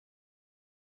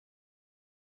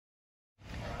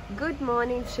Good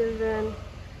morning, children.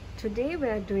 Today we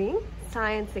are doing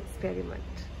science experiment.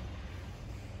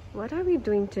 What are we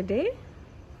doing today?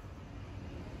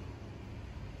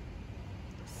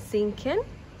 Sink and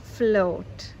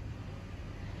float.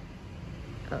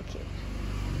 Okay.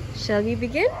 Shall we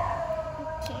begin?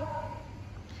 Okay.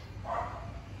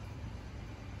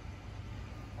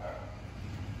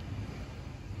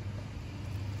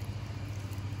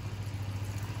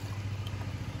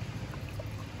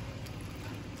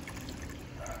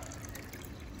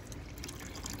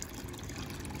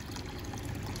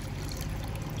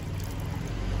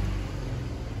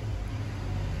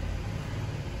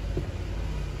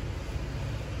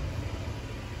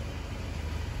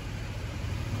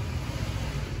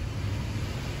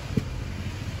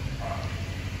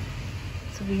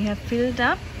 So we have filled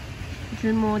up a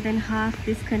little more than half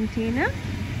this container.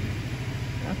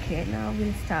 Okay, now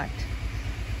we'll start.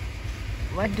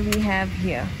 What do we have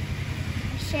here?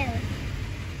 Shell.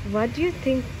 What do you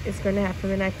think is going to happen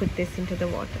when I put this into the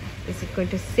water? Is it going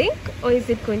to sink or is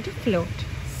it going to float?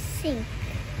 Sink.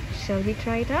 Shall we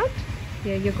try it out?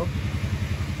 Here you go.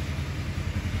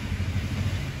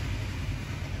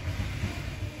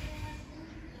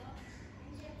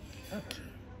 Okay.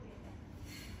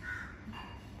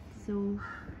 So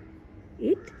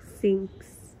it sinks.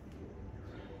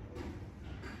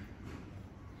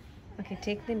 Okay,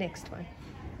 take the next one.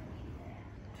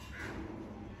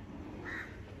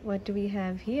 What do we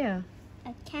have here?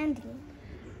 A candle.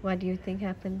 What do you think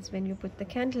happens when you put the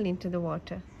candle into the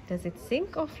water? Does it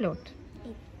sink or float?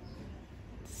 It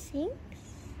sinks.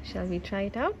 Shall we try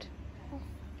it out?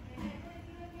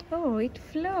 Oh, it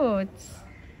floats.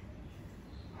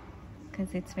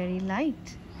 Because it's very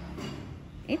light.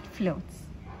 It floats.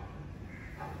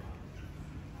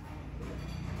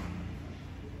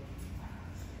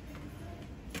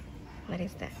 What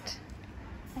is that?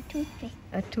 A toothpick.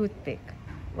 A toothpick.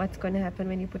 What's going to happen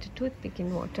when you put a toothpick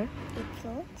in water? It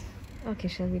floats. Okay,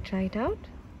 shall we try it out?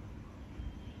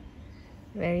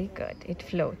 Very good. It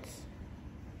floats.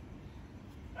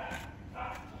 A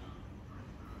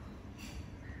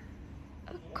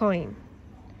coin.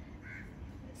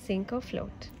 Sink or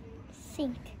float?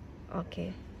 Sink.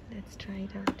 Okay, let's try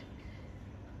it out.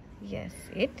 Yes,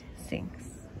 it sinks.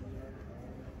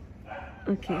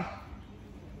 Okay.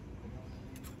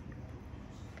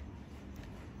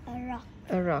 A rock.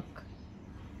 A rock.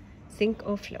 Sink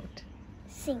or float?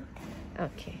 Sink.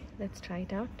 Okay, let's try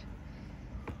it out.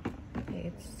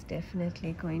 It's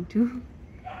definitely going to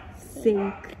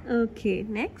sink. Okay,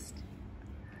 next.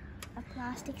 A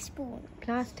plastic spoon.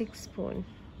 Plastic spoon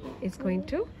is going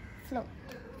to Float.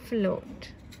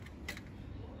 float.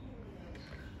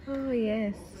 Oh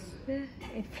yes,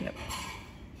 it floats.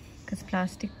 Because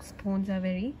plastic spoons are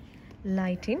very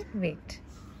light in weight.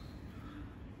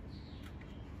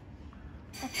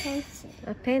 A pencil.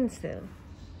 A pencil.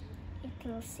 It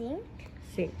will sink.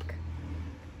 Sink.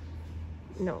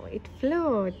 No, it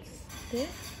floats. There.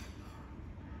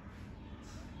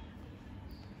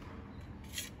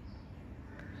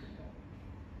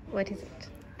 What is it?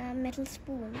 A metal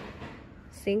spoon.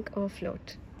 Sink or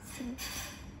float? Sink.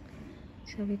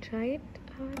 Shall we try it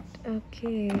out?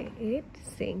 Okay, it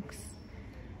sinks.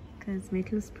 Because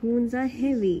metal spoons are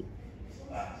heavy.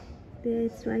 There,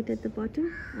 it's right at the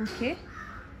bottom. Okay.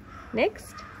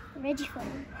 Next.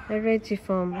 Regifoam. A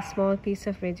regifoam, a small piece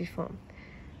of regifoam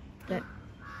that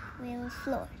Will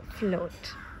float.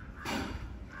 float.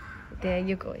 There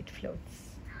you go, it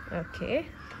floats. Okay.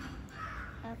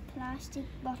 A plastic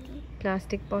bottle.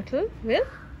 Plastic bottle will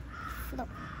Float.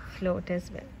 float as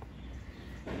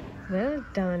well. Well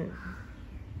done.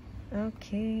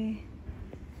 Okay.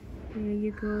 Here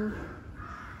you go.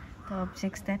 The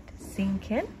objects that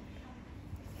sink and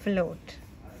float.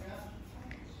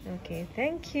 Okay,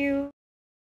 thank you.